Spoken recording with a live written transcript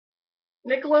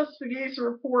Nicholas Fagese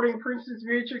reporting Princess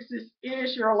Beatrix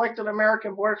is your elected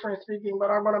American boyfriend speaking,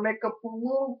 but I'm going to make a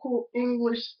political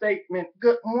English statement.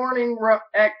 Good morning, Rep.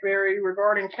 Akbari,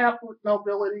 regarding Catholic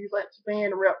nobility. Let's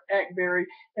ban Rep. Akbari.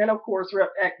 And of course, Rep.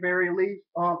 Akbari, leave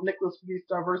Nicholas Fagese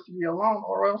diversity alone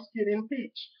or else get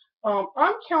impeached.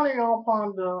 I'm counting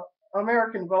upon the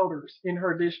American voters in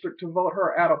her district to vote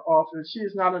her out of office. She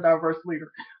is not a diverse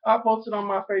leader. I posted on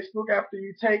my Facebook, after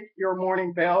you take your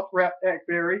morning bath, Rep.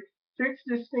 Akbari, fix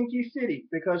this stinky city,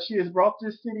 because she has brought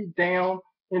this city down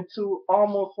into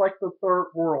almost like the third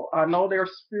world. I know their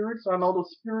spirits. I know the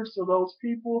spirits of those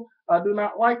people. I do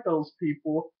not like those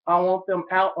people. I want them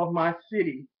out of my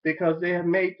city because they have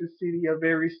made the city a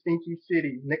very stinky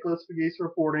city. Nicholas Fagese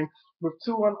reporting, with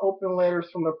two unopened letters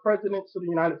from the presidents of the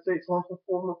United States, one from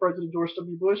former President George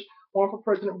W. Bush, one from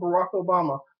President Barack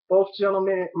Obama. Both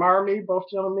gentlemen admire me. Both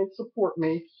gentlemen support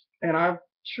me, and I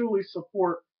truly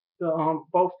support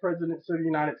both presidents of the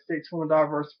United States from a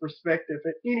diverse perspective.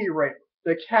 At any rate,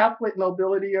 the Catholic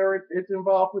nobility is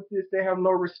involved with this. They have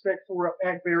no respect for Rep.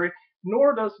 Akbari,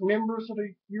 nor does members of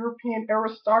the European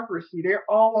aristocracy. They're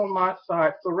all on my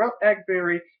side. So Rep.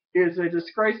 Akbari is a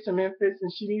disgrace to Memphis,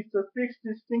 and she needs to fix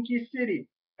this stinky city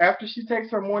after she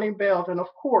takes her morning bath. And of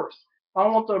course, I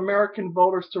want the American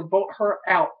voters to vote her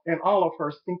out and all of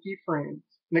her stinky friends.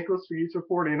 Nicholas Fagese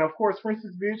reporting. And of course,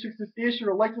 Princess Beatrix is your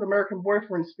elected American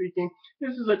boyfriend speaking.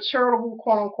 This is a charitable,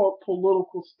 quote unquote,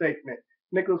 political statement.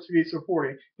 Nicholas Fagese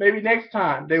reporting. Maybe next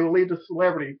time they will leave the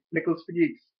celebrity, Nicholas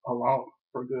Fagese, alone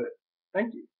for good.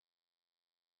 Thank you.